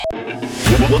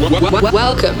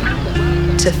Welcome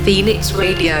to Phoenix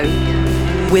Radio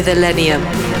with Illenium.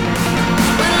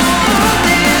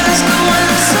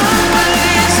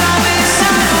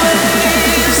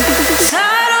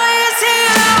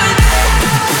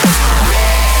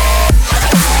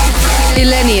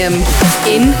 Illenium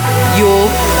in your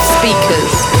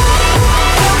speakers.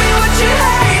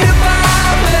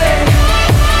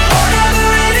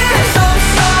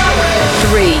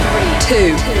 3,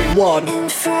 2, 1.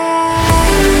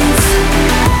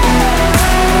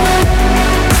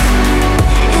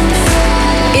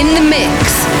 In the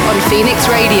mix on Phoenix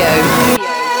Radio.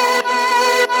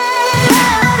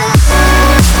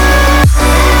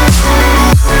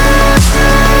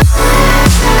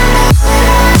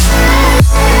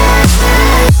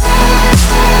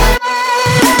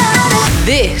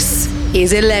 This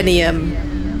is Illenium.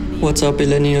 What's up,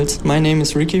 Illenials? My name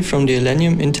is Ricky from the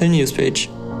Illenium Intel News page.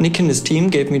 Nick and his team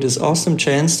gave me this awesome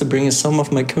chance to bring some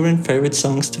of my current favorite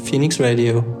songs to Phoenix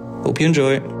Radio. Hope you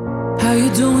enjoy. How you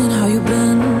doing? How you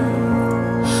been?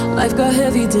 Life got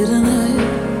heavy, didn't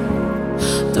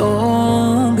it?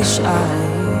 Don't be shy.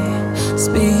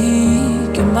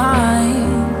 Speak your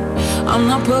mind. I'm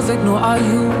not perfect, nor are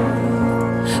you.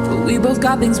 But we both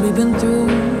got things we've been through.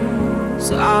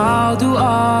 So I'll do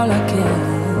all I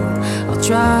can. I'll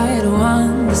try to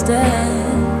understand.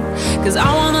 'Cause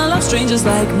I wanna love strangers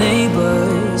like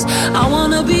neighbors. I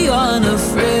wanna be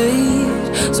unafraid.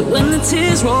 So when the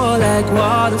tears roll like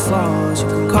waterfalls, you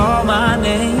can call my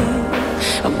name.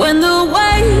 And when the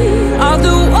weight of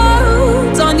the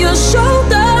world's on your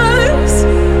shoulders,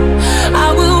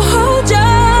 I will hold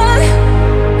you.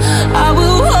 I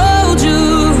will hold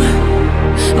you.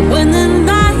 And when the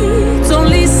nights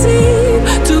only seem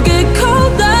to get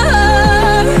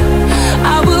colder,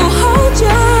 I will hold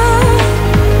you.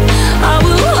 I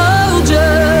will hold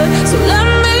you. So let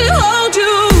me hold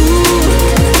you.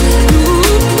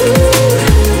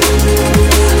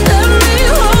 Let me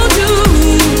hold you.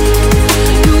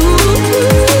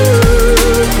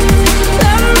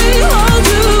 Let me hold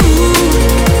you.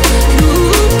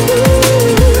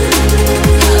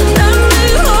 Let me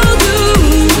hold you.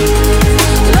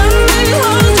 Let me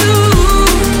hold you.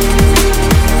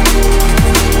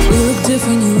 We look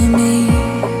different, you and me,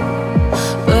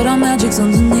 but our magic's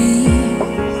underneath.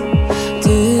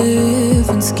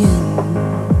 Different skin,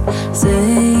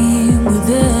 same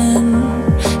within,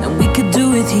 and we could do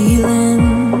with healing.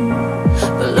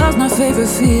 But love's my favorite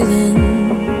feeling,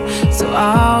 so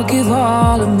I'll give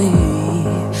all of me,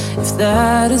 if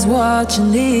that is what you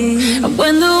need. And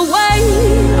when the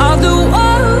weight of the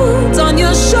world's on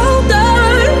your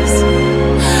shoulders,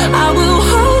 I will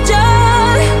hold you.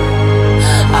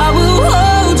 I will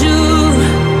hold you.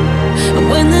 And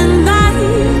when the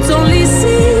nights only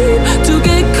seem to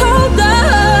get colder,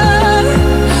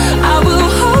 I will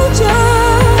hold you.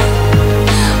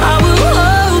 I will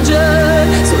hold you.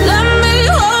 So let me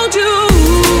hold you.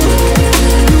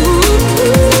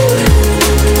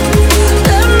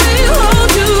 Let me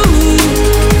hold you.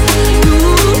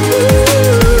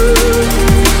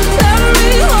 Let me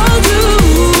hold you.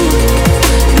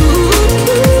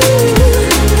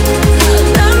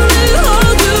 Let me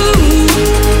hold you.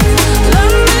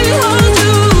 Let me hold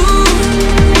you.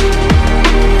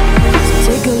 So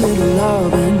take a little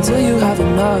love until you have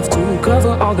enough to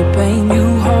cover all the pain you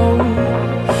hold.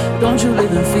 Don't you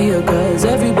live in fear, 'cause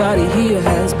everybody here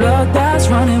has blood that's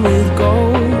running with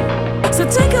gold. So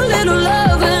take a little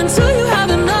love until you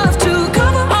have enough to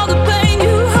cover all the pain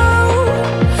you hold.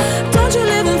 Don't you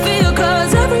live in fear,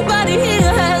 'cause everybody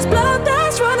here has blood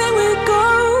that's running with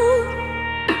gold.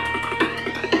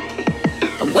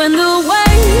 When the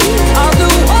weight of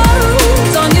the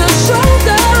world's on your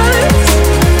shoulders,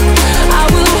 I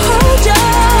will hold you.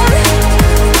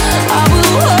 I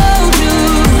will hold you.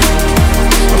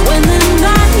 When the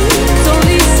nights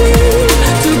only seem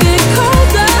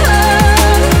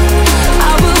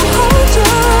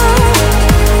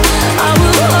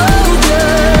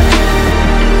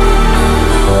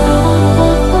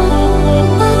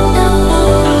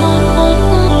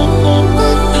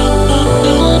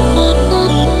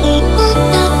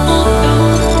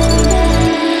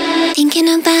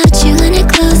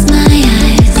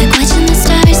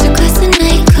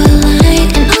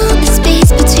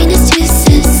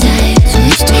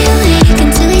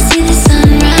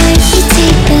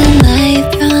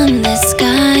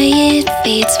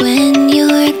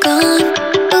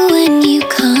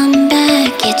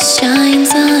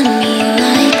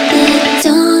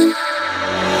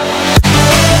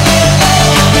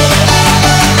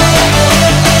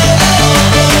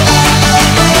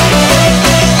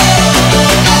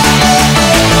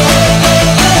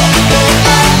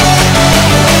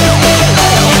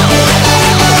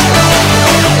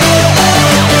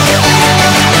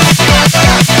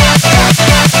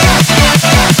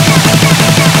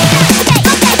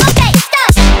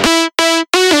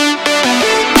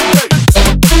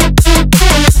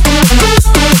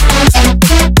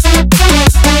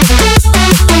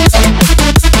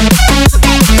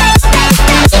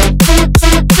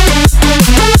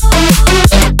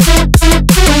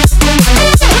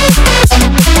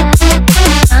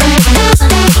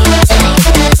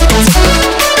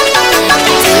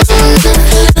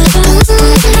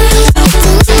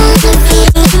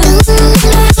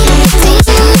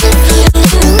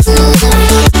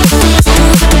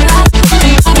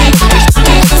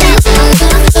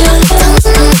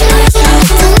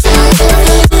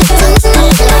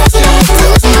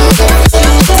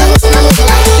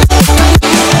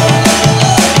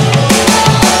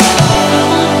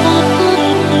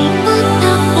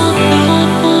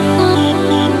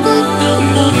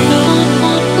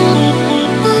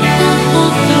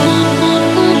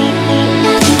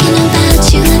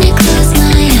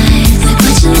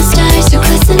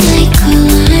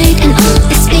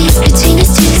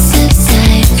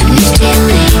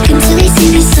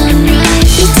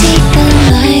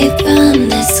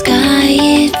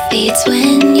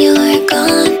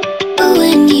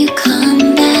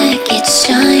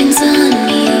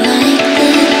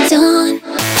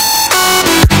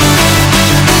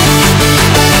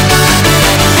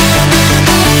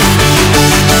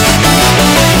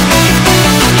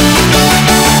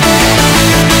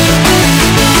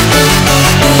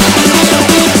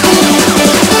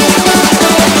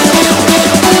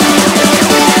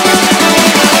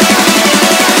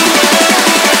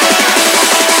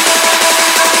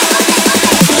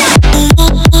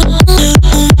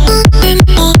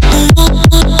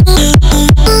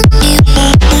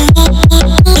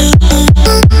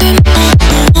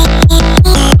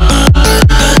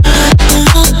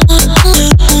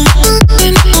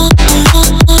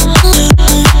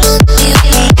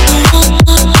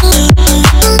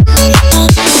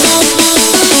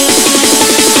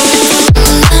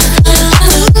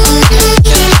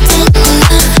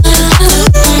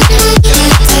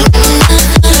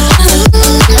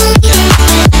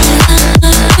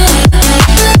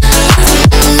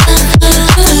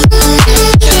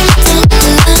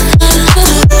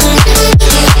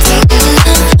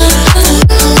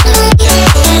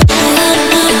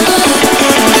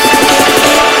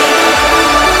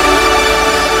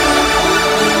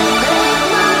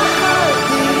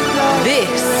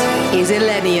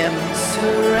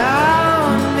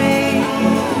around me,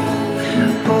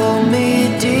 pull me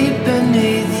deep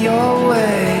beneath your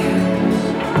waves.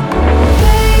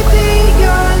 Baby,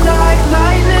 you're like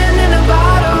lightning in a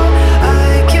bottle.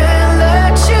 I can't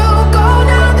let you go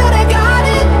now that I got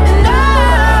it. And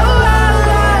all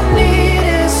I need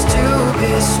is to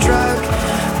be struck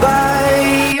by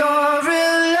your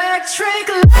electric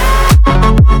light.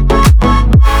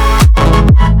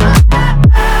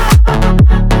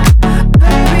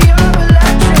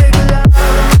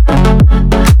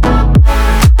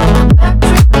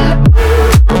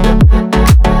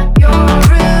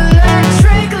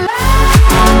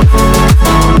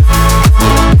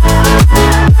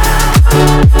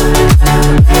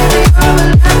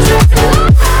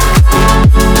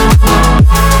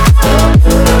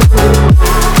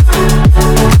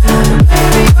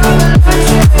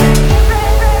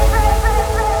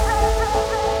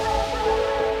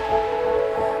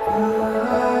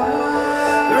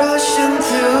 Rushing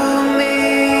through me,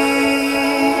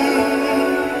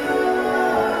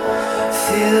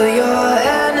 feel your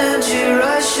energy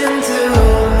rushing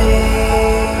through me.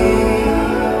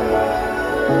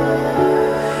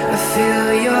 I feel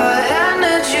your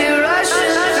energy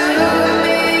rushing through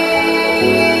me.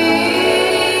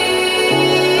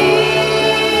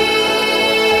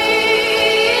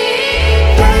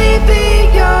 Baby,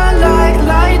 you're like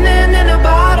lightning in a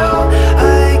bottle.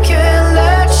 I can't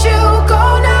let you go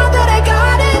now that I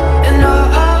got it. And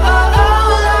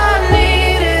all I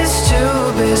need is to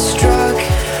be struck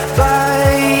by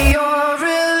your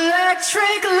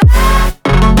electric light.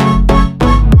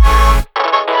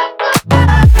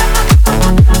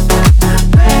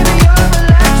 Baby, your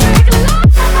electric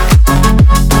light.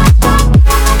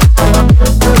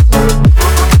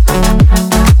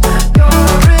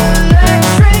 Your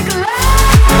electric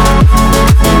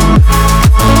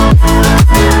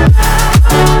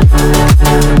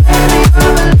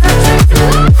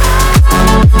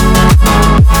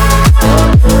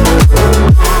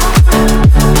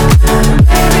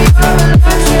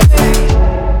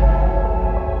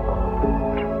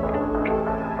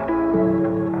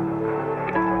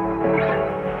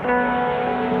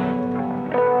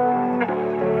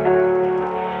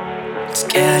It's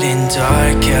getting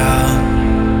dark out.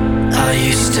 Are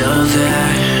you still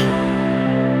there?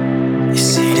 Your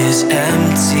seat is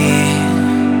empty.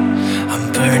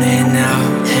 I'm burning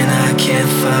out and I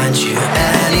can't find you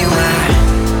anywhere.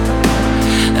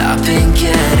 I've been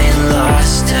getting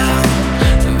lost down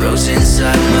the roads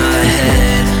inside my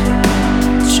head,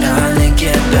 trying to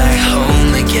get back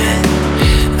home again.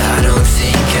 I don't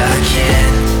think I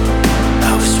can.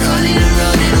 I was running and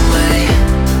running away.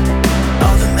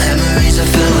 All the memories are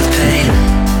filled with pain.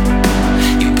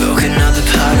 You broke another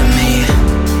part of me.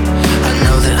 I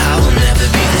know that I will never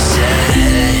be the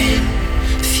same.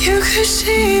 If you could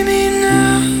see me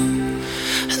now,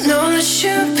 I know that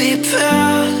you'd be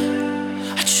proud.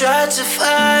 I tried to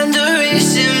find a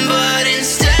reason, but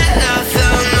instead I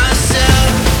found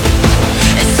myself.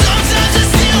 And sometimes I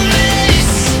still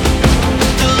miss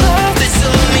the love that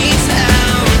slowed me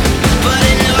down, but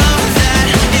I know that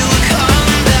it will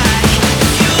come back.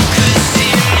 If you could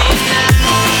see me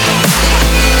now.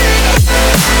 You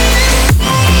could see me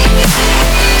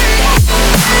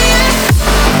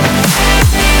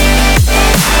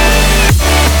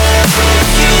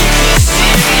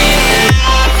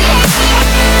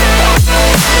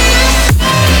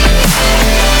now.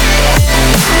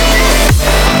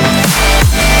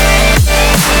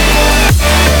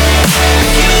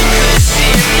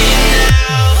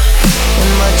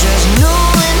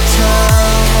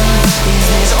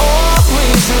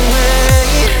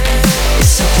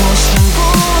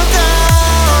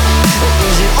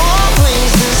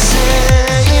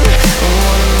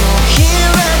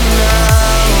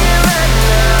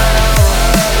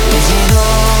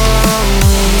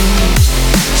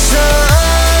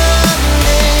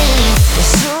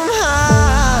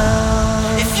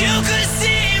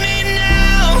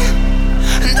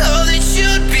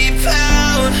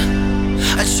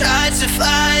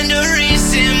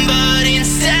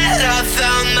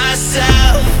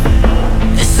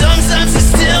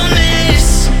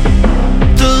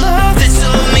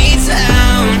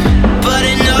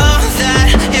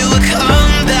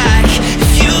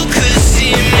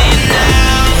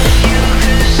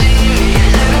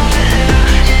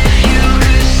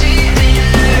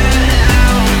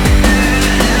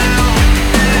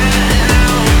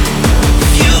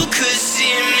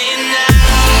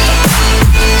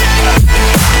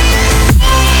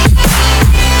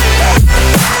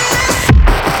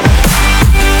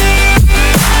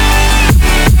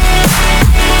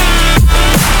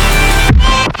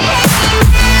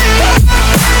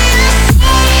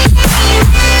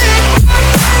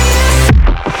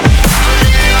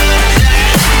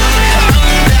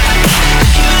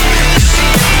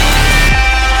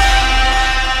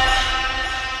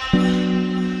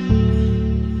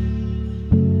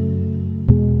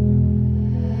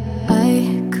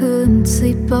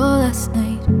 asleep all last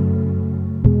night.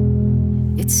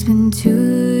 It's been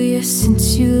 2 years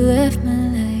since you left my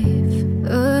life.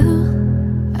 Oh,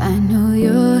 I know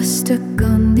you're stuck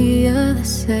on the other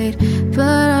side,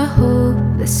 but I hope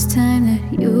this time that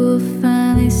you'll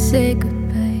finally say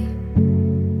goodbye.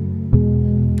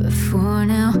 But for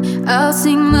now, I'll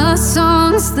sing the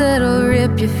songs that'll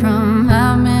rip you from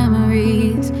my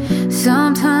memories.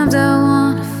 Sometimes I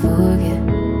wanna forget.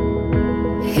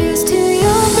 Here's to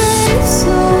your brave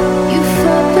soul. You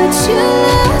fought but you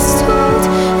lost hold.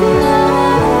 Now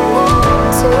I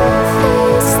want to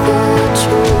face the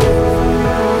truth.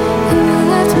 You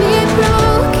left me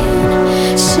broken,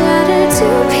 shattered to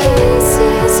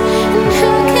pieces. And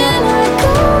how can I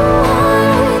go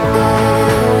on without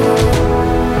you?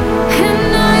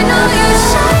 And I know you're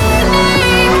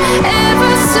shining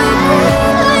ever so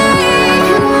brightly.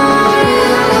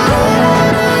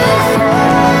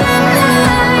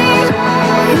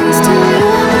 Used to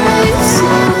your life, so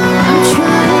I'm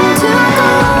trying to go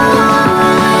on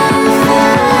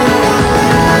without you.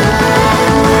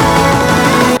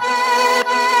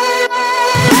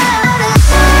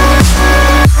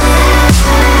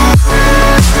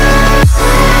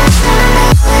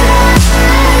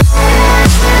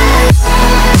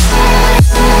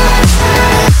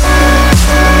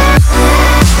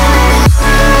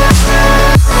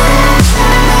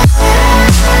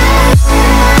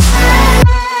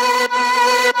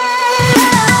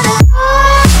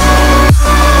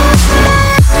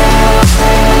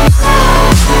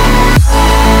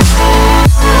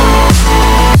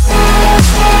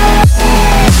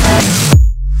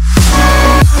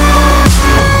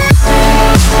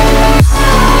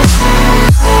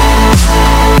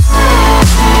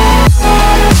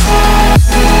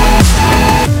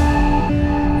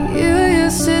 You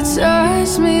used to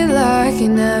touch me like you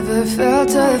never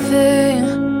felt a thing.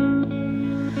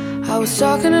 I was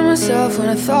talking to myself when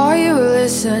I thought you were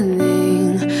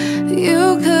listening.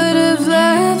 You could have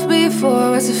left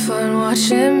before. Was it fun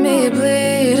watching me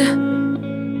bleed?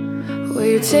 Were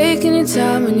you taking your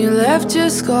time when you left your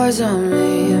scars on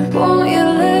me? Won't you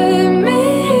let me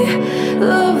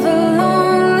love the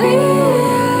lonely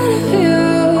out of you,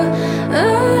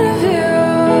 out of you?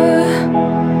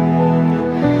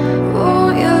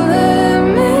 Won't you let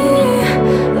me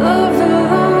love the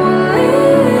lonely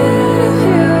out of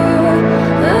you,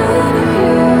 out of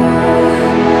you?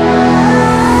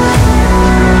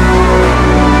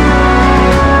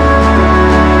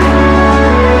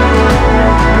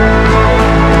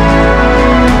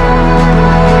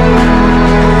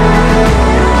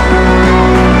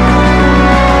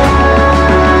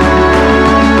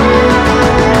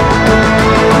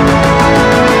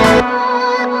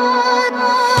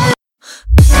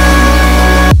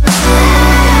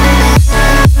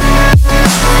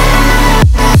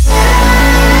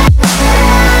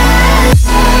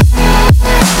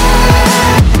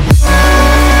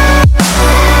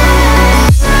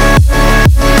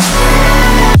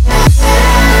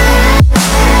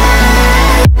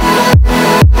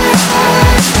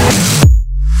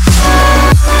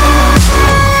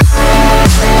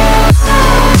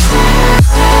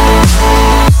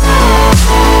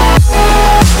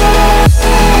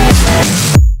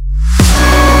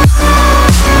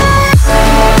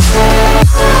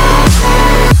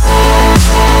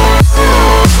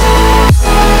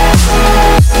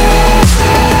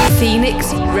 Phoenix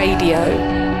Radio.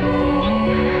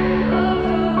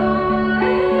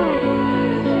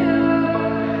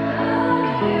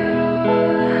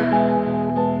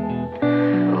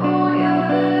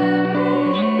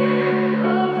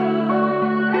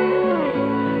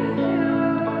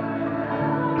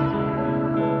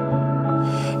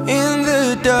 In the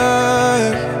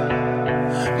dark,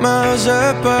 miles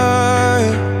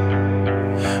apart,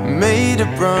 made a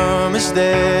promise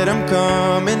that I'm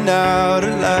coming out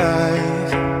alive.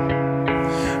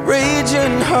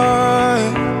 Raging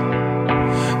heart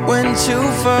went too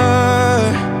far.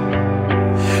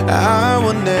 I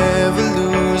will never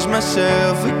lose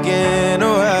myself again.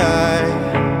 Oh,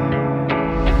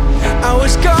 I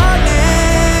was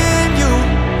calling you.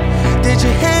 Did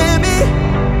you hear me?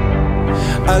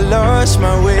 I lost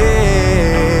my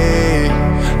way,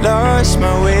 lost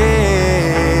my way.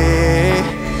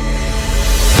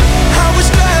 I was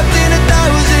trapped in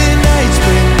 1,000 nights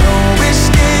with no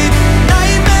escape.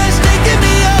 Nightmares taking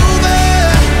me over,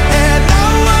 and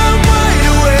now I'm wide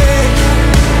awake.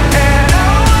 And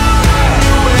now I'm wide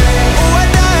awake. Oh, I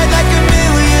died like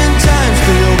 1,000,000 times.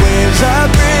 Feel waves I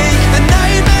break. The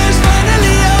nightmare's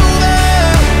finally over,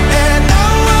 and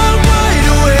now I'm wide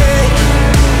awake.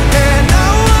 And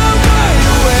now I'm wide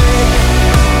awake.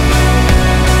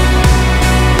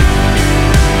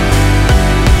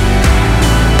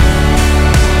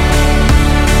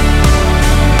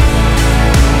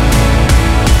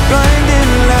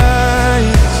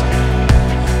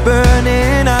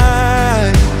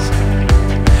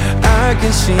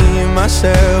 can see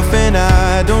myself and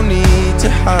I don't need to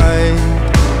hide.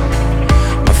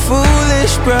 My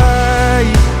foolish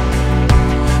pride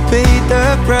paid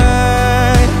the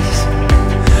price.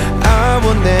 I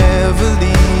will never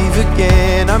leave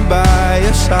again, I'm by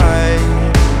your side.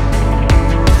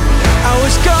 I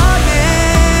was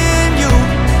calling you,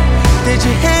 did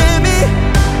you hear me?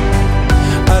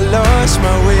 I lost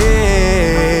my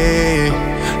way,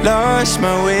 lost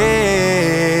my way.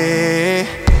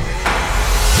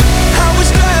 I was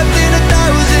trapped in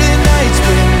 1,000 nights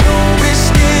with no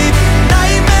escape.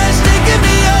 Nightmares taking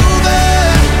me over,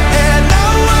 and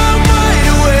now I'm wide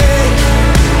awake.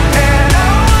 And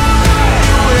now I'm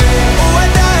wide awake. Oh, I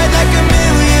died like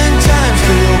 1,000,000 times,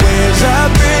 still waves I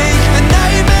break. The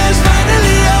nightmare's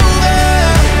finally over,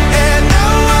 and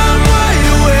now I'm wide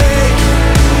awake.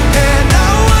 And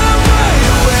now I'm wide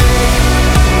awake.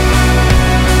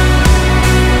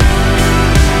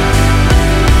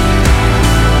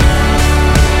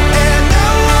 And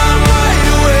now I'm wide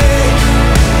awake.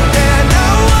 And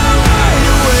now I'm wide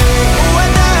awake. Oh, I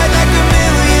died like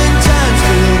 1,000,000 times,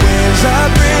 still waves I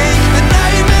break. The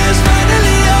nightmare's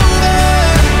finally over,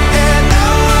 and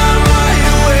now I'm wide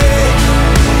awake.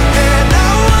 And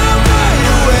now I'm wide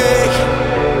awake.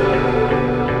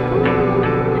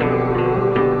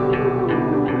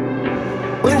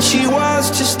 When she was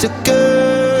just a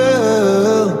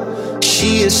girl, she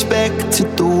expected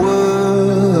the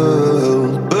world,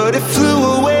 but it flew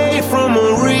away from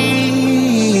her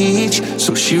reach.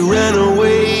 So she ran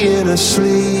away in her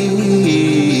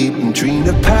sleep and dreamed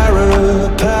of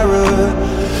paradise,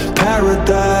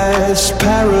 paradise,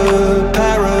 paradise.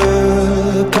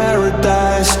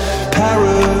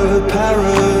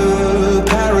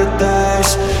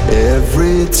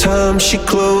 Every time she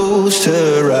closed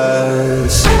her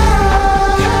eyes.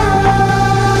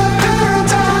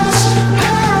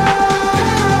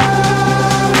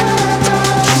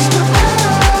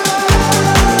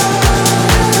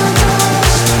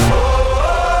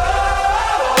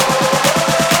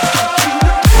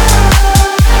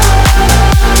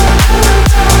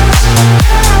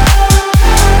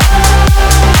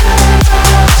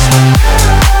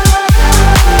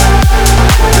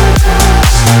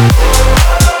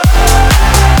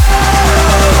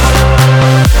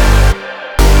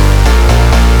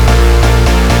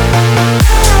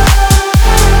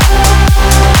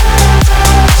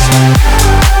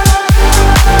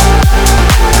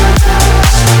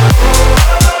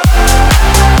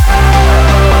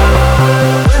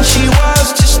 When she was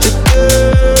just a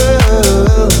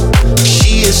girl,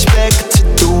 she expected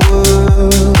the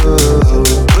world,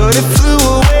 but it flew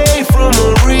away from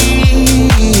her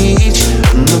reach,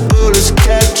 and the bullets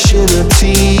catching her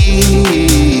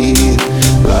teeth.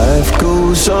 Life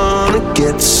goes on, it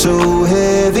gets so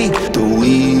heavy. The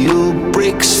wheel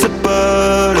breaks the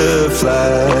butterfly.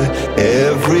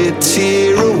 Every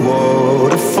tear a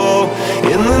waterfall.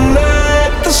 In the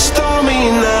night, the stormy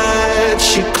night,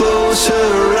 she closed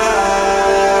her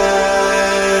eyes.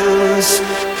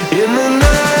 In the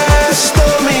night,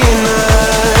 stormy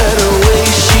night, away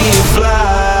she flies.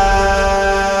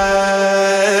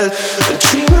 A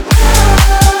dream of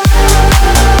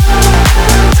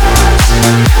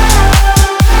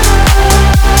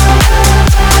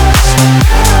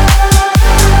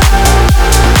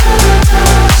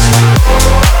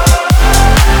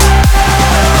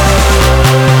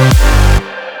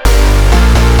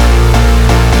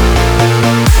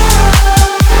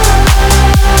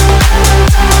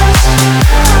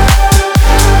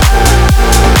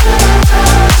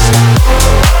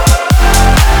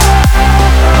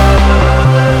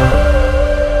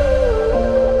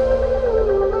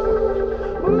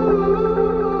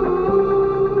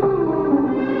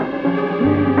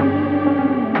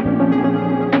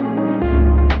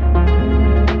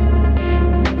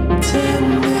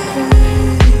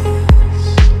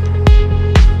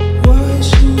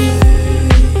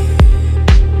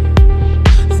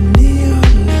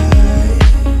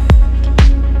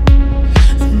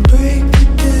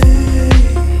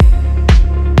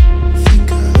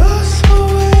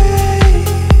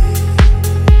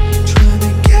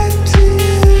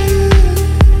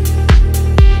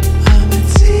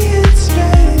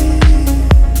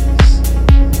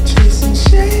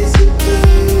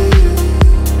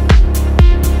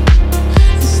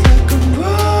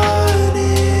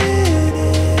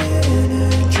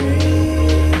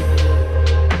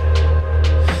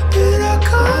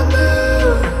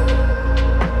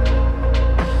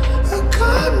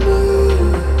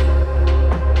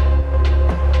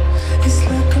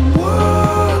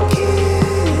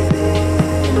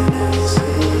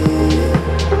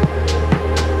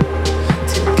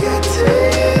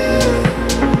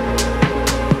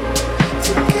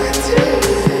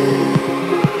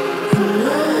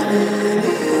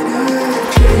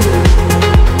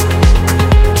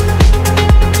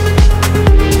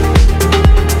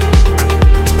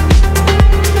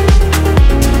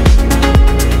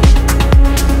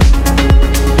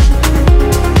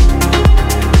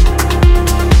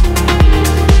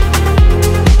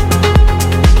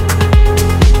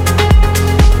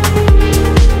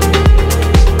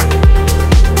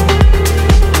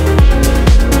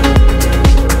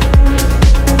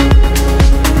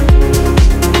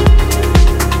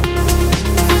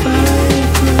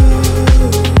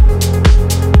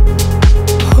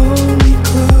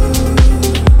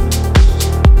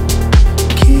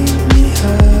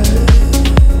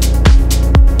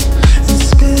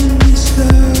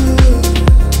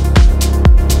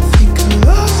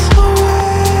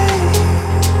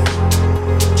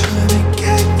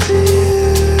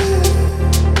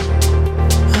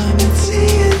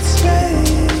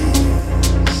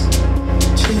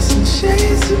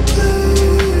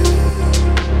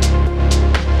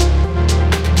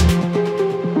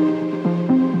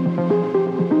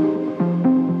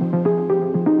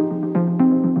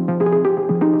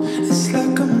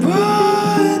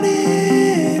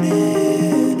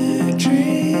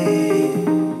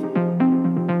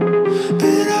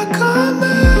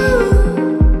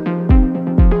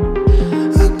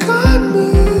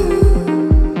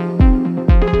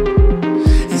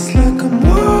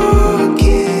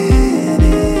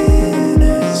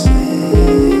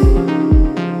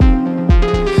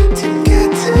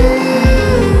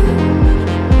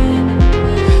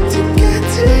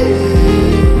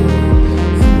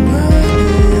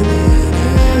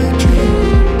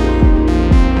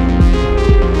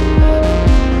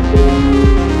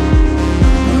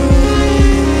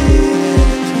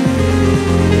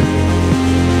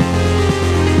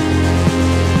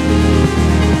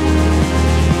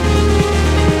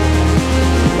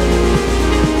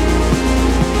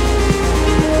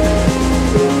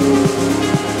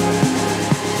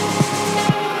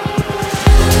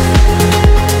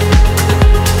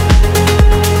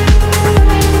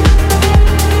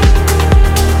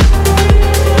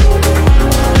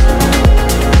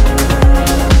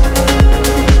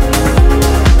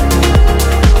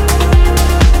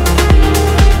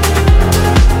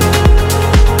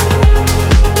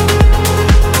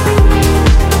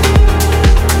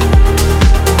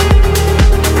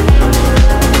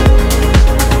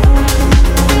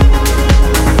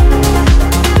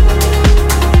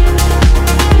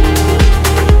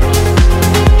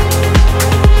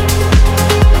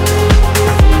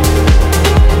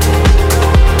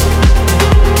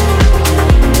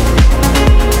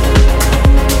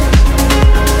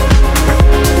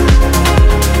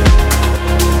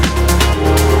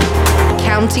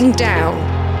Counting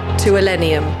Down to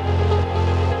Illenium.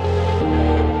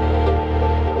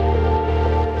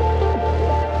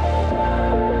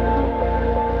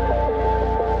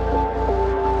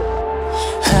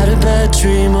 Had a bad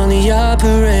dream on the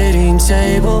operating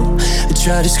table. I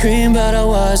tried to scream but I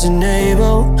wasn't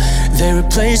able. They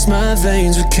replaced my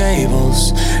veins with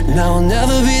cables. Now I'll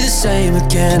never be the same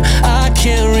again. I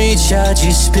can't reach out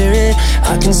your spirit.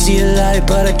 I can see a light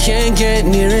but I can't get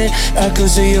near it.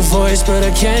 Echoes of your voice but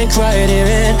I can't quite hear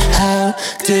it. How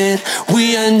did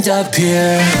we end up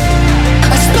here?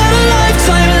 I spent a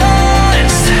lifetime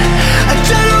lost, a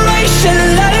generation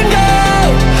letting go.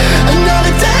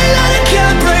 Another day that I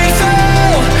can't break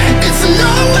through. It's a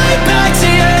long way back to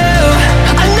you.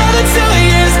 Another 2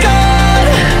 years gone.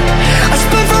 I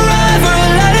spent forever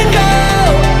letting go,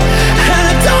 and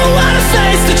I don't wanna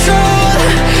face the truth.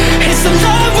 It's a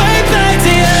long way back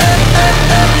to you.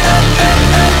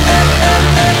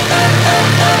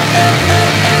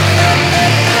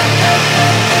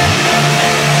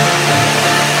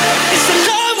 It's a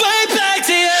long way back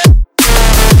to you.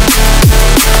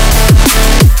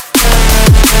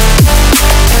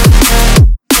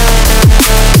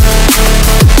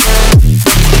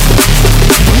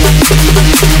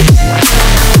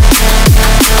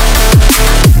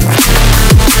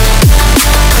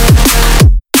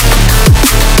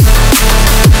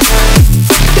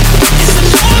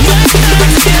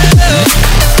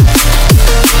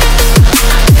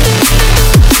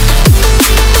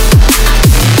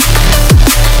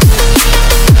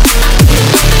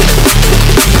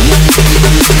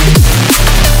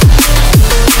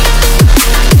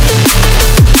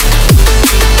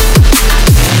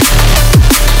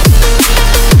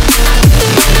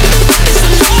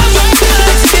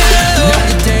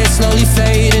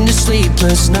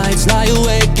 Nights lie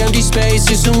awake, empty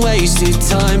spaces and wasted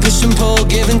time. Push and pull,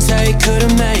 give and take,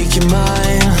 couldn't make you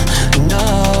mine.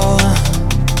 No,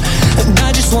 and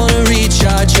I just wanna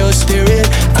recharge your spirit.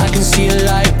 I can see a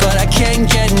light but I can't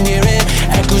get near it.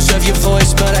 Echoes of your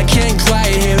voice but I can't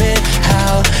quite hear it.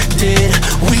 How did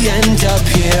we end up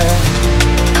here?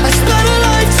 I spent a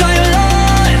lifetime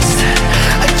lost,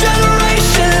 a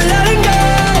generation letting go.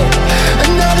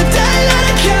 Another day that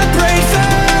I can't break through.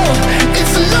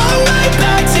 It's a long way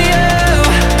back to you.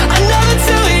 Another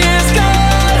 2 years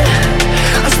gone.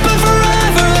 I spent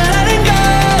forever letting go,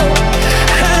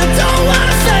 and I don't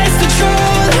wanna face the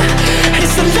truth.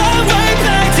 It's a long way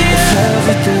back to you. If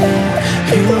everything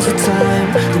heals with time,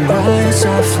 then why is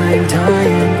our flame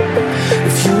dying?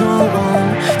 If you don't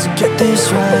want to get this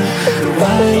right, then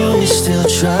why are we still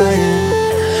trying?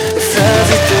 If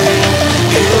everything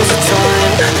heals with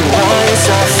time, then why is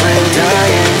our flame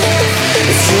dying?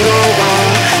 If you don't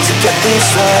want to get this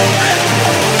right,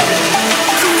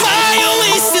 then why are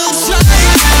we still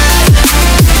trying?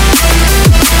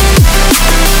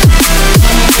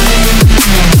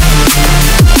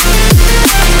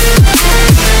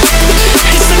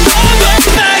 It's a long way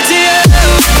back to you.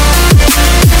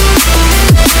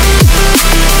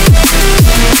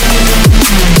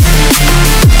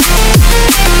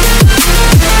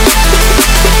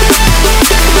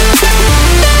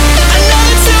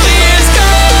 Another 2 years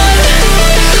gone.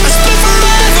 I spent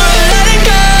forever letting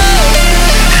go,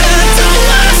 and I don't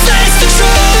wanna face the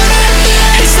truth.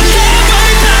 It's a long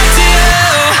way back to you.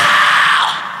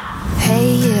 Hey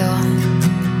you,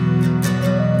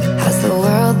 how's the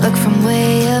world look from way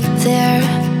up there?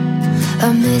 I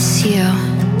miss you,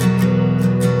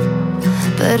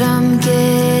 but I'm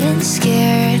getting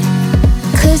scared.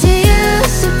 'Cause you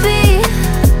used to be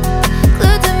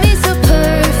glued to me so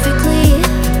perfectly,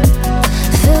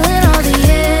 filling all the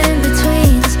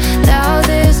in-betweens. Now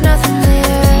there's nothing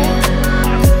there.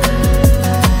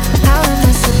 How am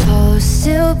I supposed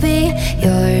to be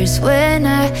yours when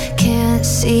I can't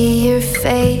see your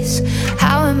face?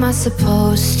 How am I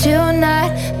supposed to not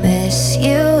miss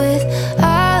you with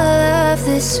all of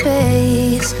this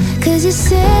space? 'Cause you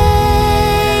say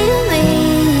you'll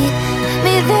meet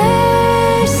me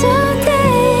there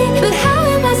someday, but how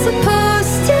am I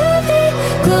supposed to be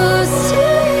close to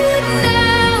you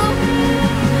now?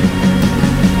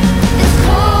 It's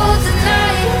cold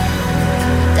tonight,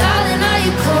 darling, are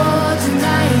you cold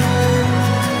tonight?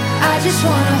 I just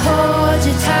wanna hold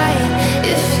you tight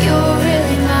if you're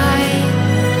really mine.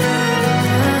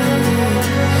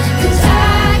 'Cause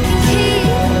I can keep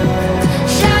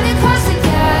shining across the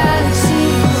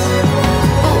galaxies.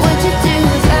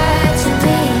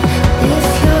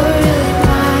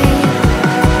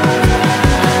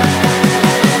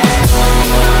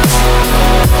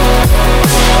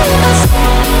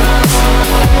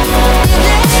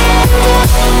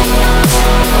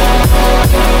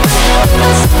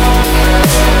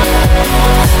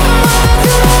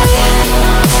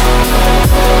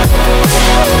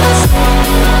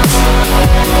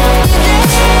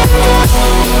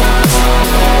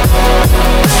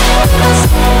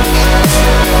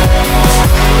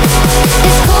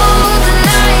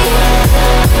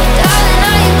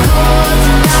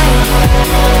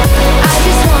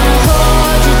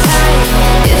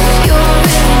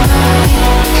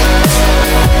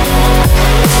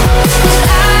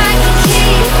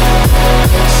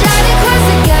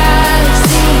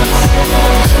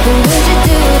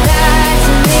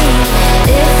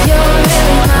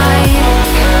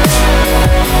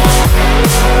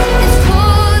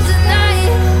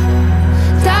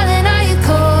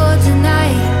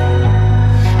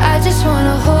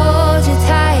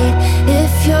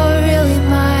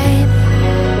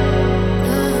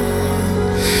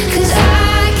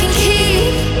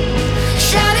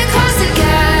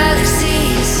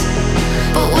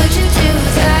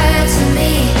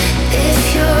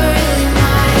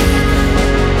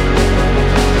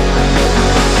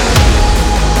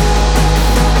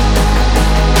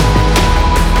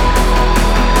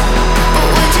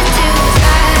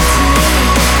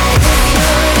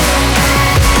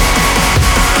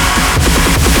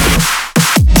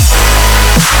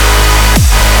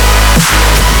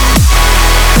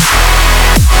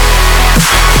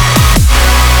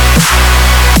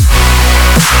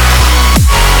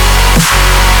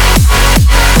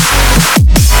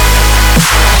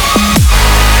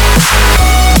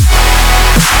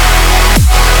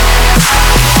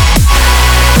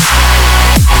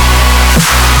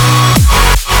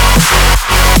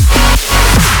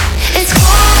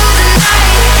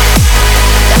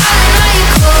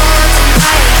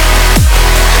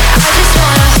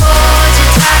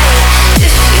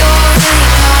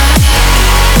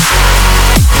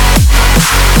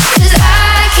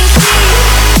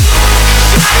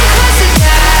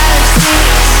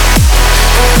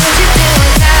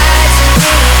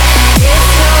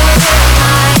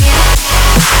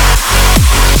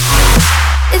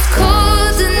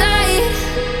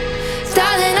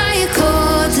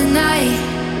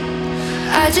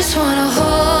 I just wanna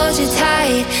hold you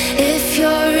tight if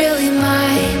you're really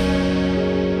mine.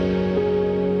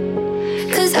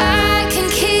 'Cause I can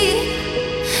keep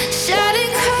shouting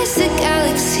across the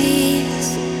galaxies,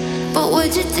 but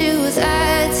would you do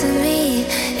that to me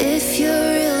if you're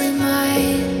really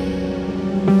mine?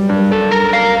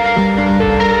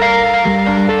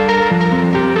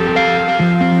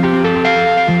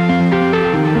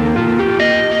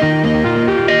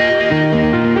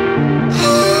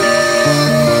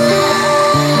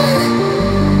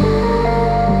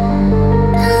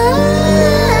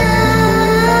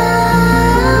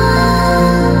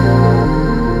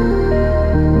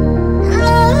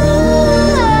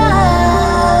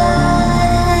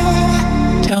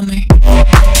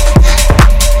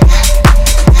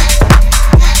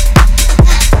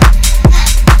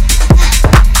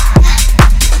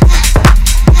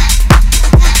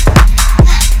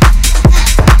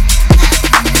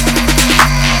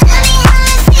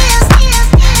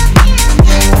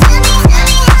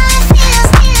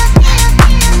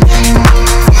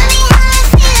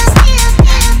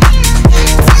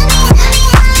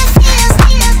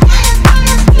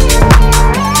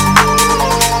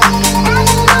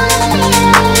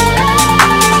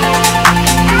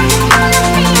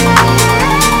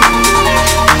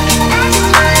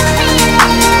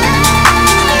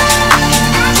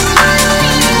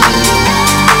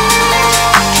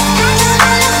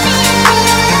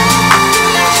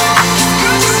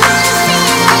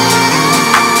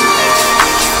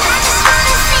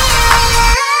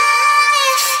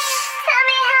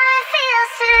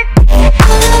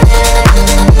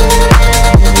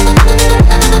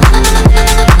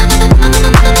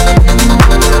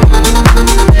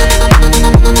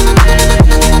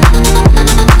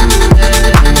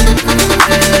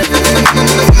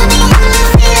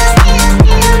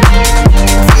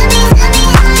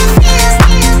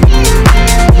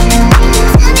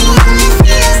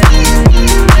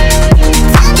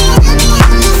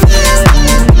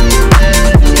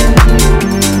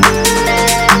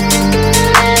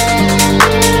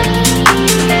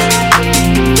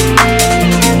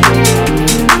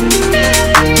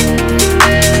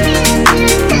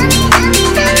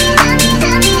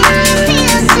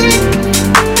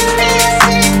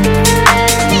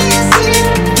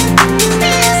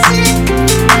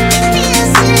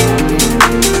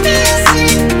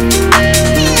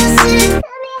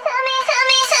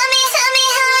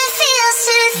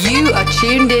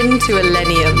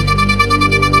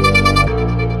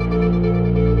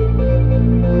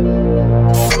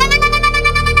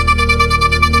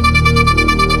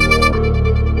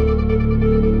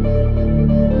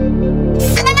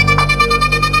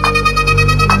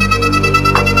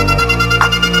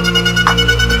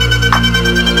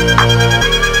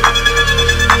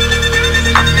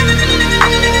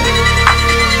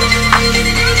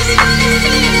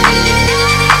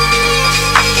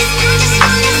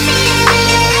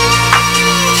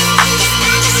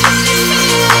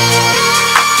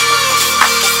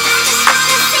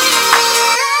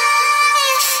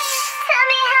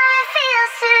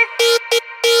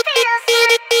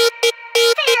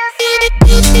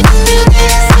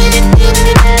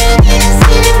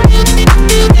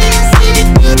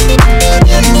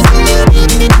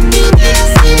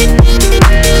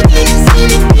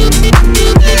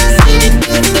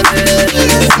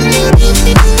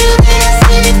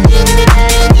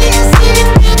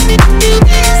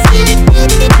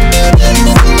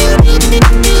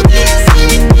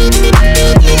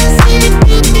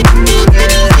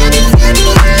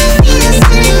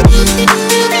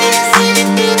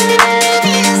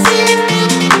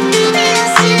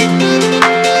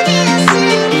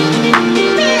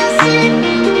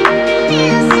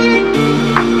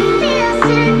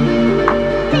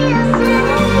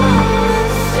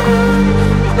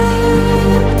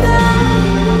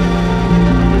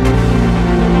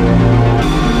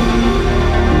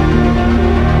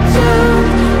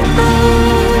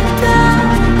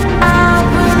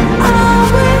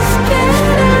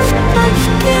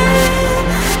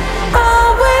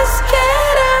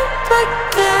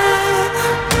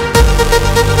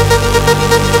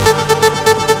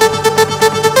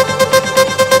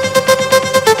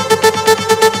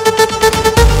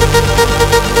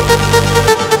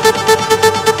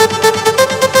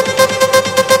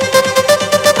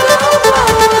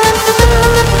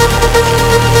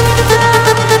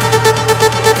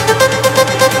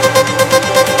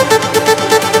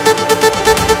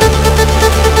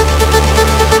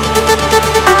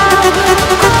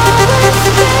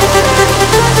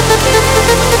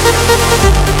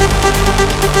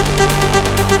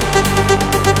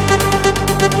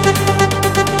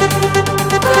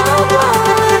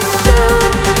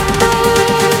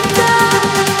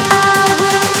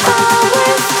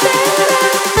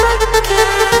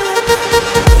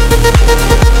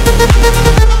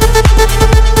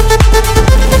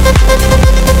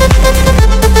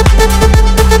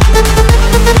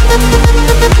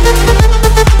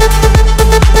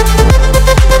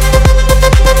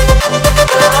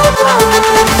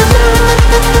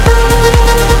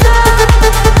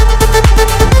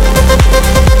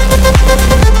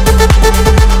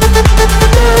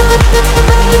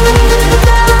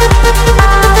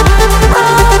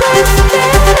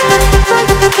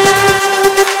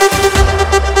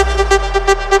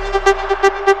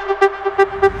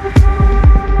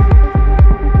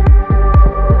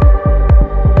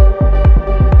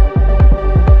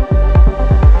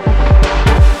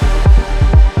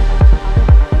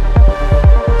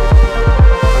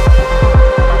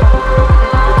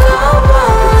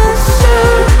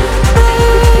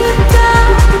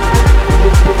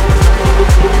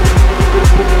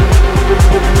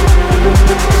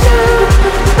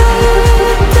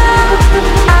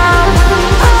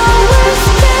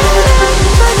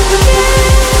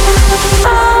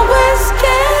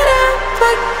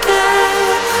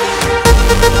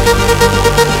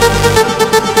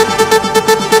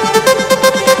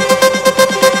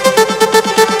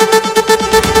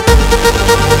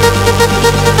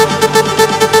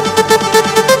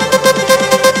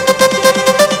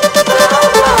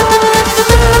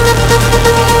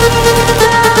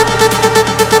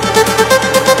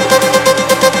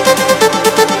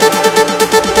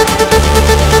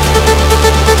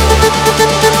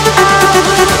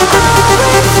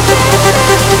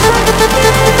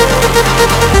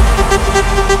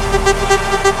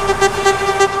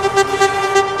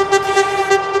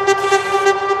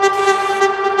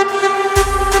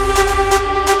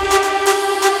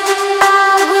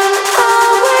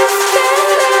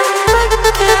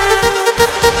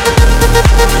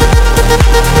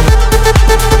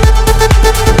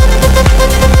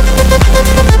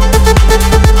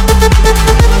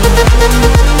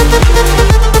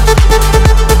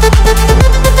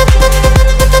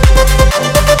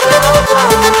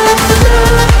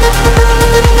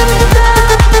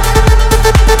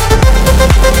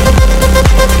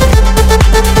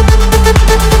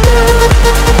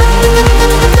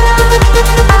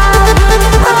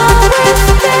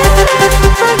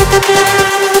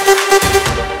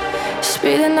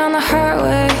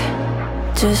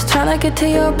 make it to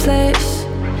your place.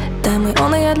 Then we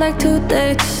only had like two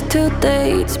dates.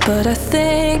 But I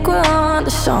think we're on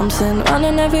to something,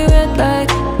 running every red light.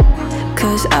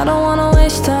 Cause I don't wanna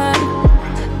waste time.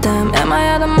 Damn, am I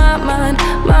out of my mind?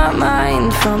 My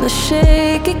mind from the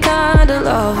shaky kind of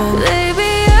loving.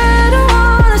 Baby, I don't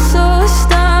wanna slow us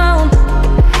down.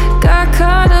 Got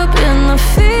caught up in the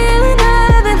feeling,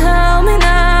 heaven help me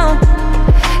now.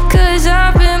 Cause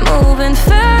I've been moving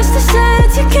faster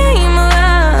since you came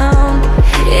around.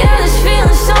 Yeah, this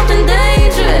feeling's something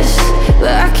dangerous,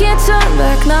 but I can't turn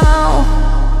back now.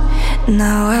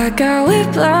 Now I got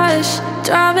whiplash,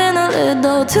 driving a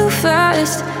little too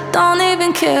fast. Don't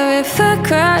even care if I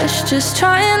crash, just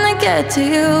trying to get to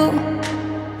you.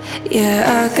 Yeah,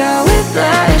 I got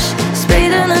whiplash,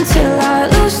 speeding until I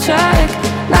lose track.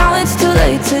 Now it's too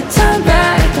late to turn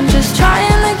back. I'm just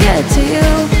trying to get to you,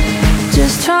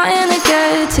 just trying to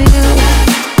get to you.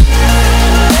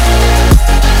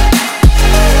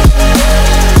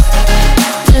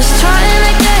 Just trying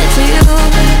to get to you,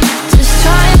 just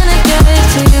trying to get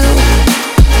to you.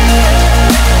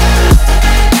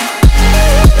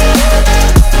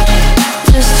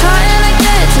 Just trying to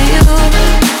get to you,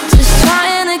 just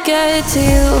trying to get to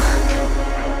you.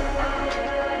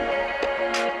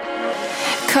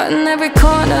 Cutting every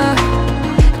corner,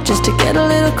 just to get a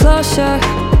little closer.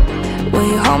 Will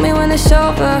you hold me when it's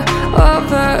over,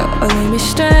 or leave me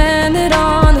stranded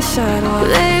on the sidewalk?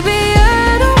 Baby,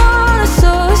 I don't wanna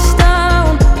slow us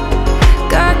down.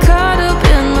 Got caught up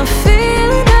in the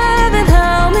feeling, heaven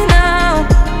help me now.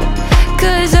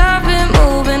 Cause I've been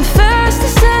moving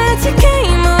faster since you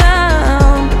came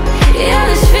around. Yeah,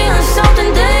 this feeling's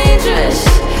something dangerous,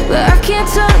 but I can't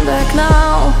turn back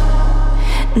now.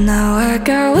 Now I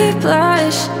got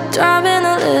whiplash, driving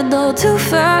a little too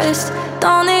fast.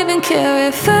 Don't even care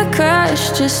if I crash,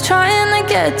 just trying to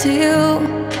get to you.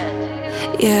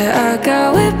 Yeah, I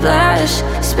got whiplash,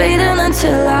 speeding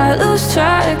until I lose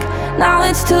track. Now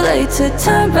it's too late to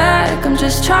turn back. I'm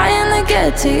just trying to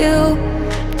get to you,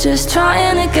 just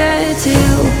trying to get to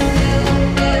you.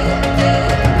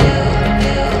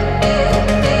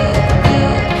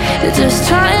 Just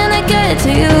trying to get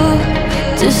to you,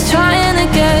 just trying to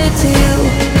get to you.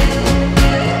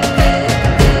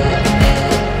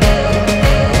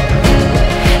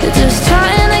 Just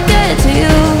trying to get to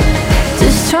you,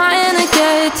 just trying to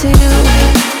get to you.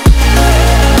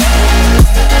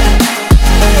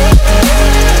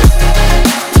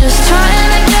 Just trying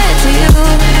to get to you,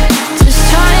 just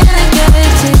trying to get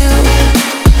to you.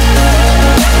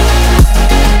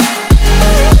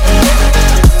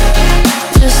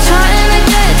 Just trying to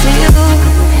get to you,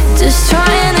 just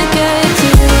trying to get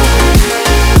to you.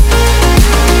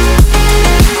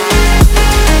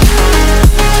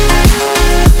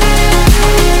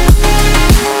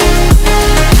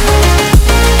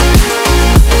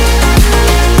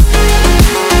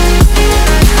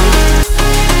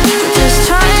 Just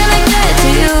trying to get to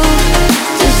you,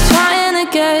 just trying to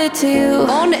get to you.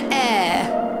 On air,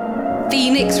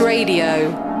 Phoenix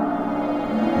Radio.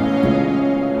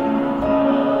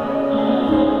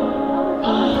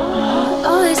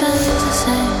 Always ends the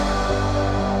same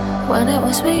when it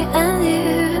was me and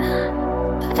you.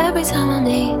 But every time I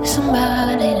meet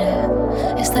somebody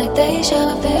new, it's like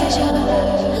deja vu.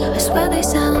 I swear they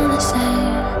sound the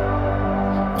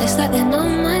same. It's like they know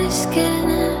my skin.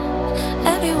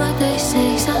 Every word they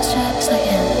say sounds just like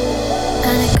him.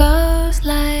 And it goes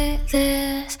like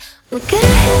this: we're gonna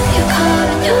hit your car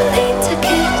and you'll need to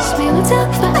kiss me. We'll talk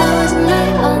for hours and lay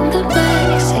on the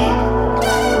backseat.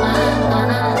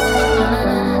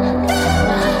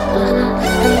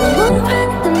 And we won't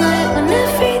spend the night when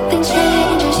everything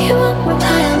changes. You won't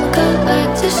reply and we'll go back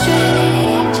to strangers.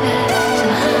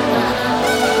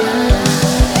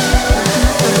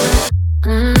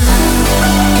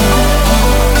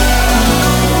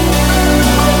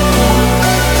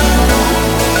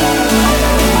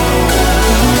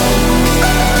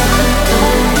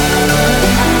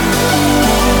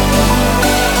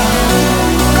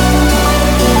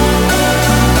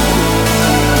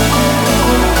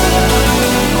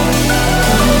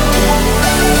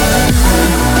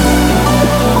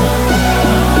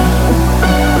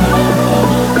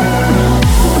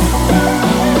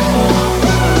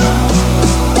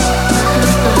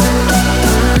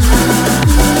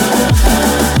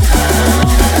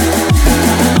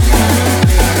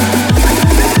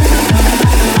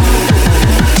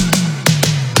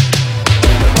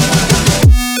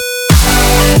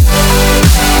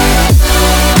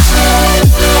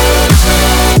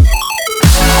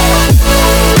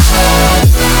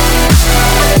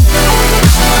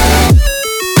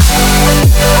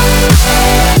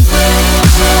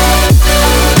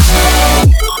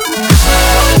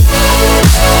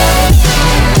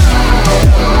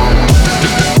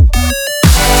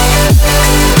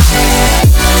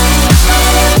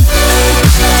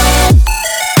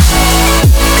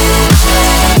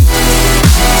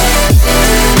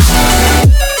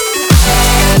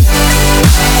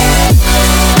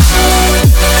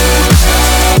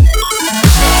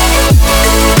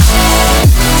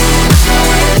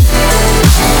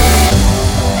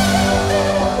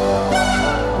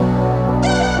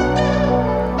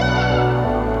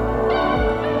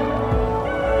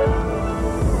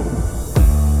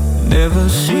 ever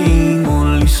seen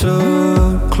Mona Lisa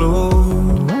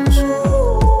close,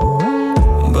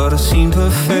 but I've seen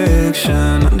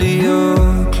perfection under your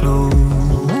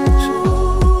clothes.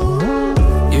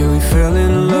 Yeah, we fell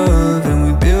in love and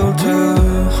we built a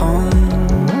home,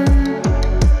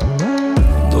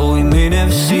 though we may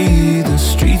never see the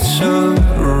streets of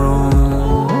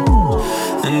Rome.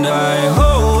 And I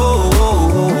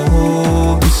hope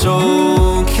it's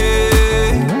okay,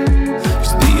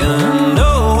 'cause the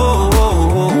unknown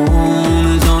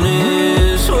is on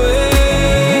its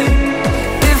way.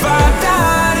 If I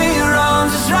died in your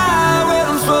arms, it's right where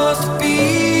I'm supposed to be.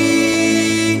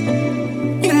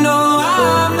 You know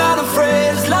I'm not afraid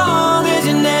as long as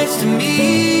you're next to me.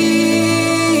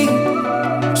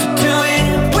 So tell me,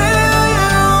 will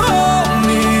you hold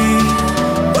me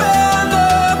when the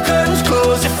curtains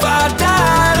close? If I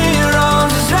died in your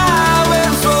arms, it's right where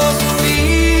I'm supposed to be.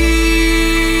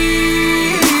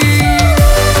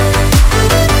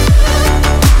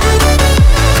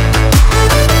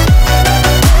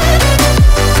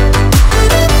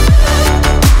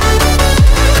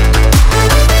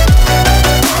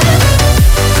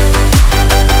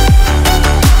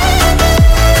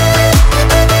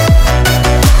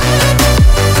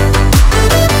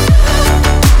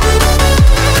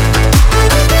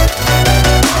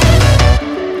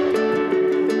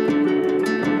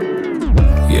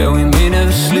 Yeah, we may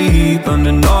never sleep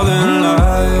under northern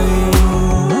lights,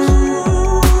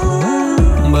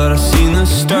 but I've seen the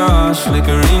stars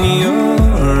flicker in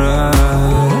your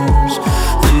eyes.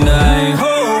 And I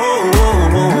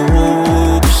hope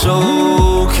it's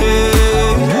okay,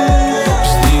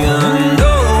 'cause the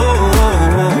unknown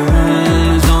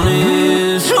is on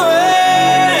its way.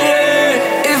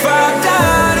 If I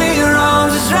died in your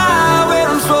arms, it's right where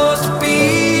I'm supposed to be.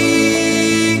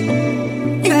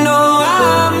 You know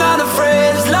I'm not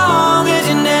afraid as long as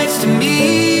you're next to me.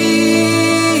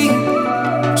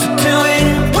 So tell me,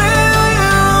 will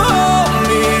you hold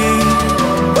me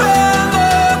when the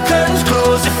curtains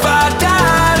close? If I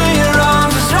died in your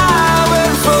arms, it's right where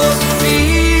I'm supposed to be.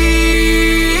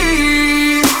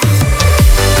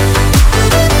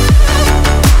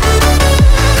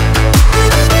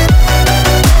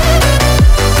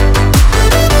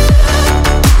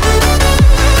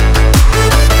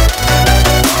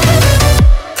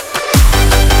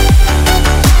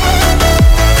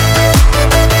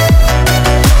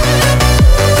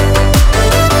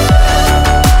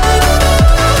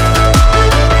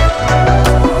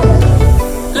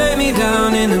 Lay me down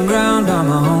in the ground by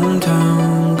my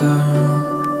hometown girl.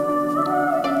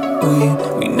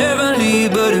 We never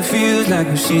leave, but it feels like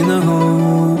we've seen the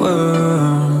whole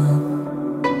world.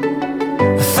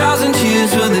 1,000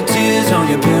 cheers for the tears on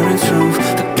your parents' roof.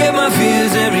 Forget my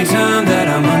fears every time that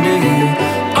I'm under you.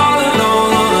 All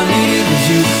alone, all I needed was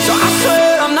you. So I swear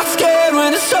I'm not scared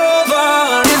when it's over.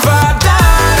 If I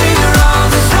died in your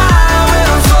arms, it's right where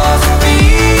I'm supposed to be.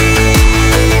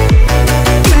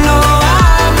 You know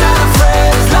I'm not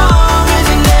afraid as long as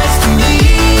you're next to me.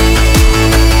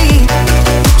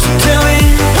 So tell me,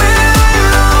 will you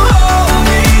hold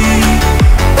me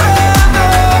when the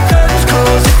curtains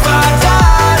close? If I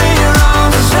died in your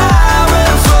arms, it's right where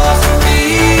I'm supposed to be.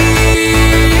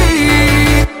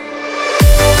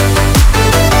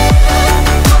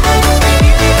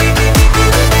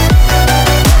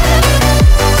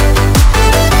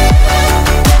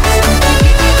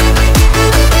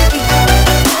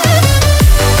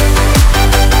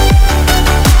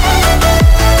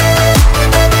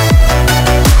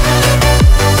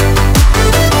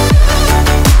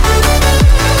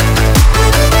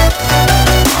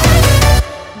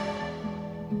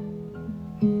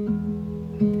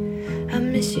 I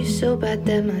miss you so bad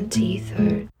that my teeth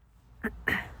hurt.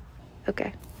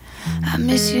 Okay. I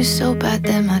miss you so bad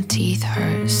that my teeth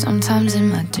hurt. Sometimes in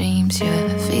my dreams, your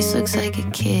face looks like a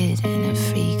kid and it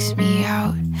freaks me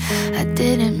out. I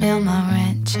didn't mail my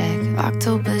rent check.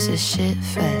 October's a shit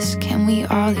fest. Can we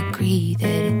all agree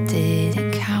that it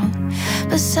didn't count?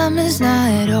 But summer's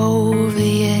not over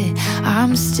yet.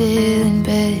 I'm still in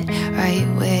bed, right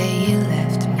where you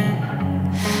left me.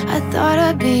 I thought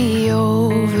I'd be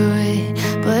over it,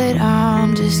 but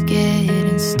I'm just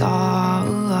getting started.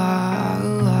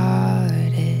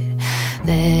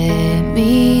 Let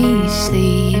me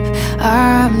sleep.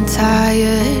 I'm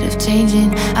tired of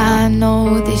changing. I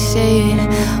know they say it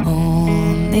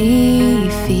only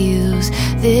feels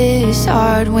this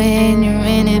hard when you're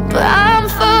in it, but I'm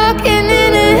fucking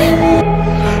in it.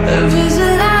 If it's a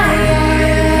lie,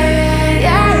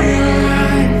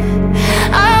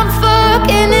 I'm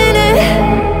fucking in it.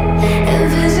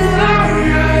 If it's a lie,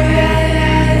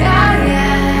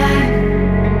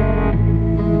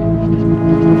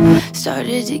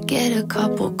 Started to get a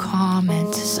couple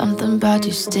comments. Something about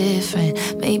you's different.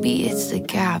 Maybe it's the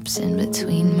gaps in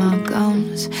between my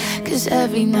gums. Cause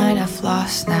every night I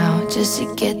floss now just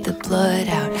to get the blood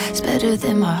out. It's better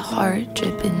than my heart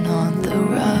dripping on the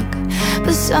rug.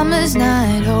 But summer's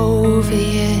not over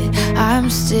yet.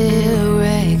 I'm still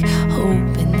wrecked,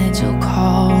 hoping that you'll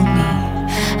call me.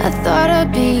 I thought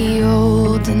I'd be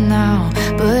older now,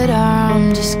 but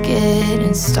I'm just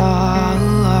getting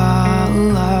started.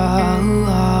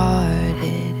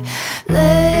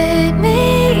 Let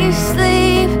me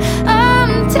sleep,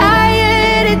 I'm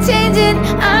tired of changing.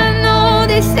 I know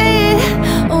they say it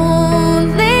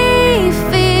only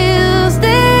feels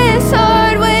this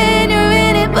hard when you're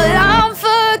in it, but I'm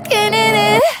fucking in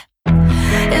it.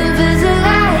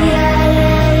 Invisalign,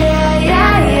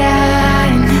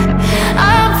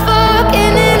 I'm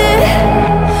fucking in it.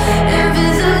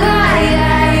 Invisalign,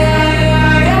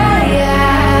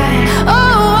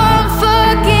 oh, I'm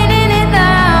fucking in it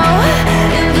now.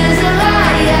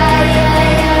 Invisalign,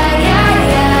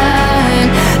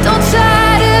 don't try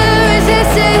to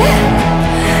resist it.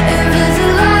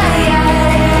 Invisalign,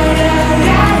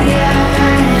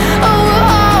 oh, we're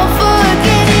all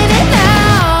fucking in it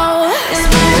now.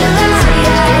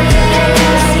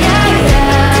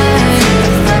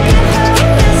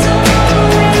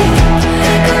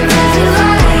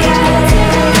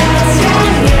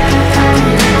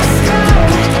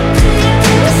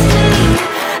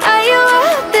 Are you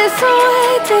up this way?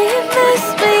 Do you miss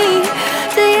me?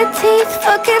 Do your teeth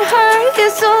fucking hurt?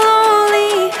 You're so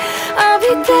lonely. I'll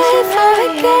be dead before I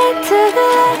get to the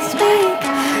last week.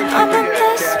 I'm in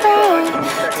this road.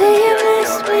 Do you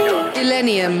miss me?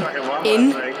 Millennium in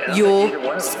your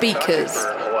speakers.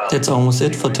 That's almost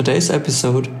it for today's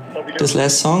episode. This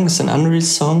last song is an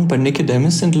unreleased song by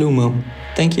Nicodemus and Lumo.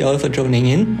 Thank you all for joining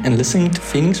in and listening to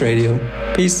Phoenix Radio.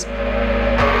 Peace.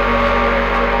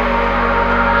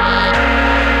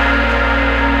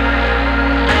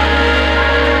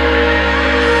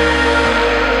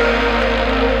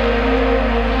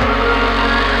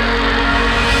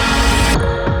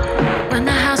 When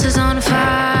the house is on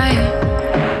fire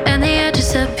and the air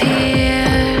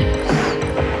disappears,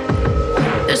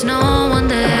 there's no one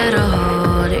there to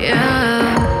hold you.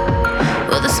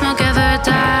 Will the smoke ever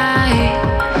die?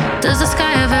 Does the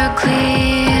sky ever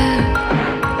clear?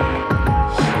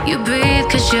 You breathe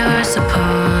 'cause you're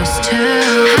supposed to.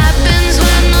 Happens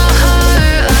when the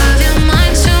heart of your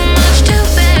mind's too much to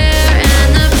bear,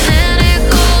 and the panic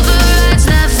overrides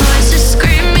that voice is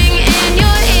screaming in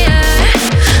your ear.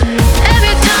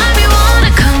 Every time you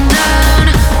wanna come down,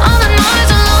 all the noise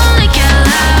will only get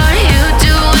loud. You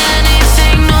do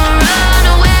anything, no, run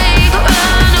away,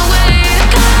 run away.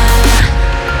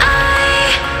 I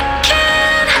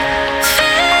can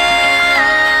feel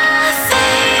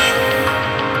nothing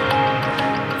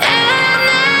in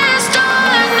this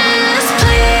darkness.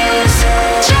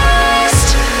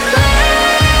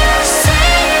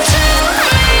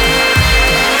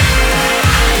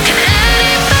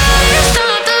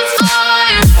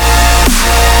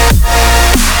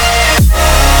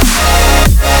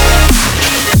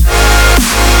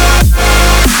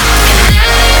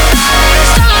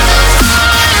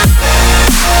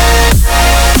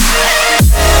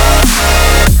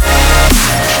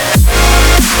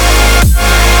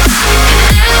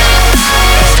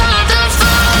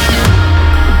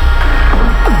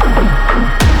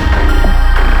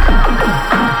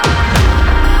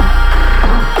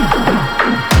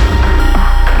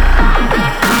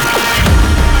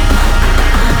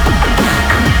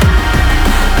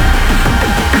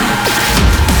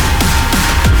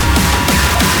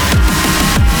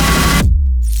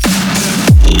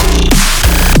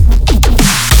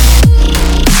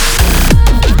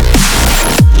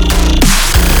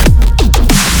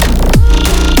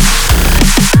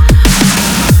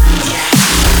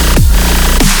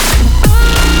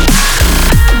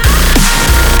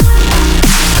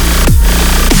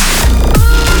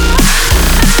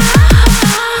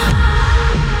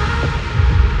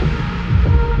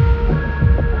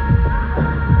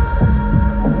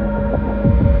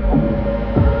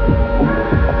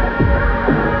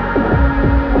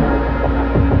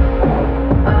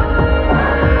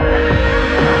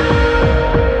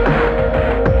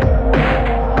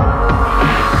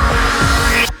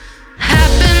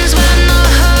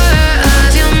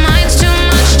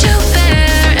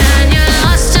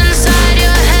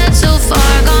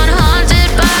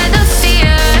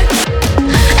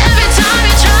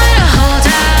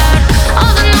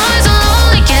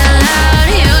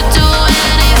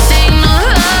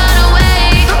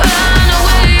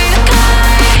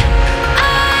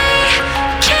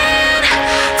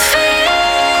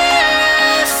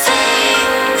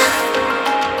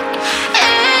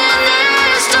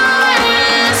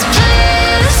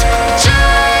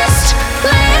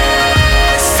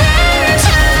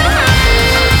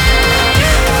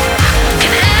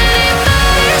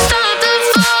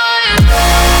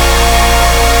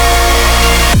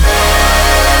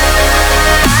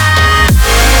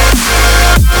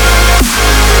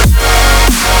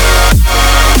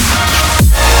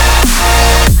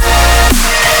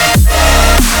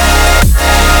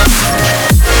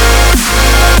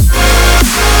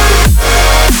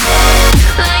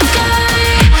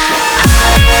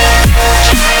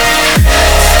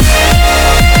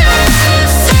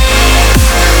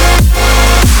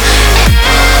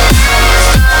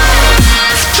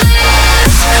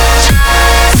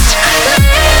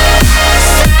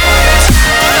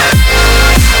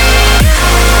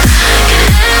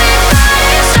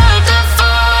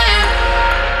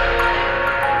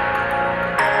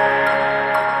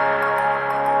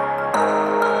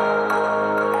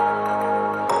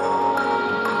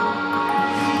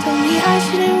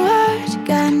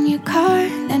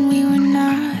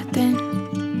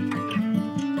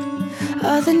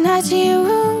 nights in your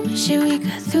room, shit we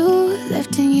got through,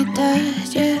 left in your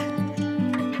dust, yeah.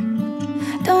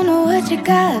 Don't know what you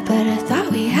got, but I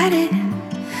thought we had it.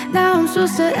 Now I'm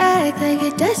supposed to act like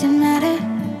it doesn't matter.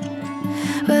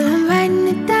 Well, I'm writing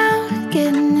it down,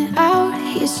 getting it out.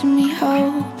 Here's me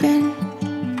hoping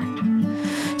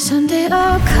someday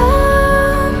I'll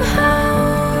come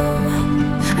home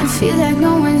and feel like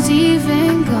no one's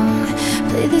even gone.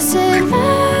 Play the same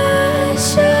old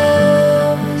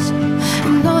shows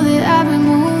and know that I've been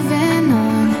moving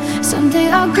on. Someday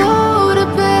I'll go to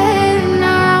bed and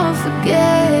I'll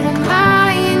forget I'm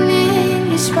lying in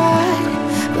your spot.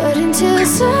 But until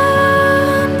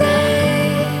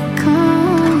someday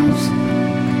comes,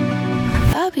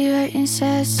 I'll be writing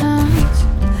sad songs.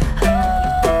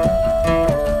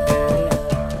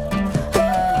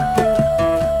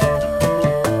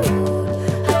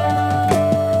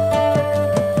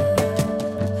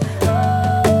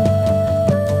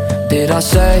 Did I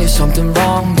say something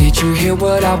wrong? Did you hear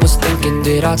what I was thinking?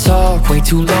 Did I talk way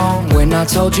too long when I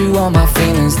told you all my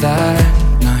feelings that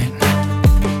night?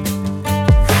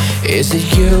 Is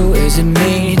it you? Is it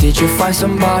me? Did you find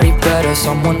somebody better?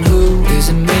 Someone who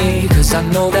isn't me? Cause I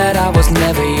know that I was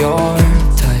never your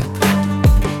type,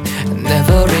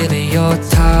 never really your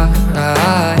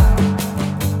type.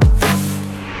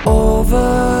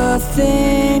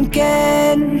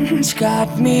 Overthinking's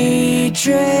got me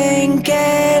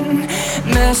drinking,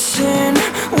 messing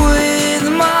with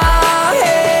my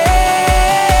head.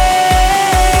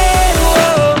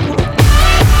 Whoa.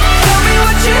 Tell me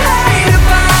what you hate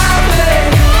about me.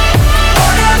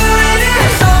 Whatever it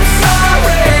is, I'm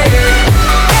sorry.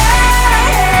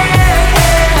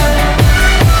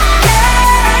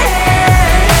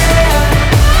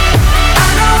 I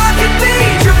know I can be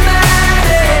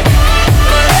dramatic,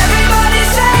 but everybody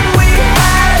said we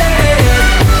had it.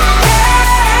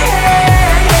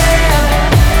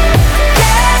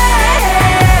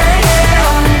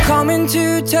 I'm coming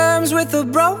to terms with a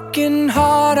broken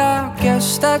heart. I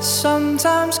guess that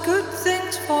sometimes good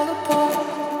things fall apart.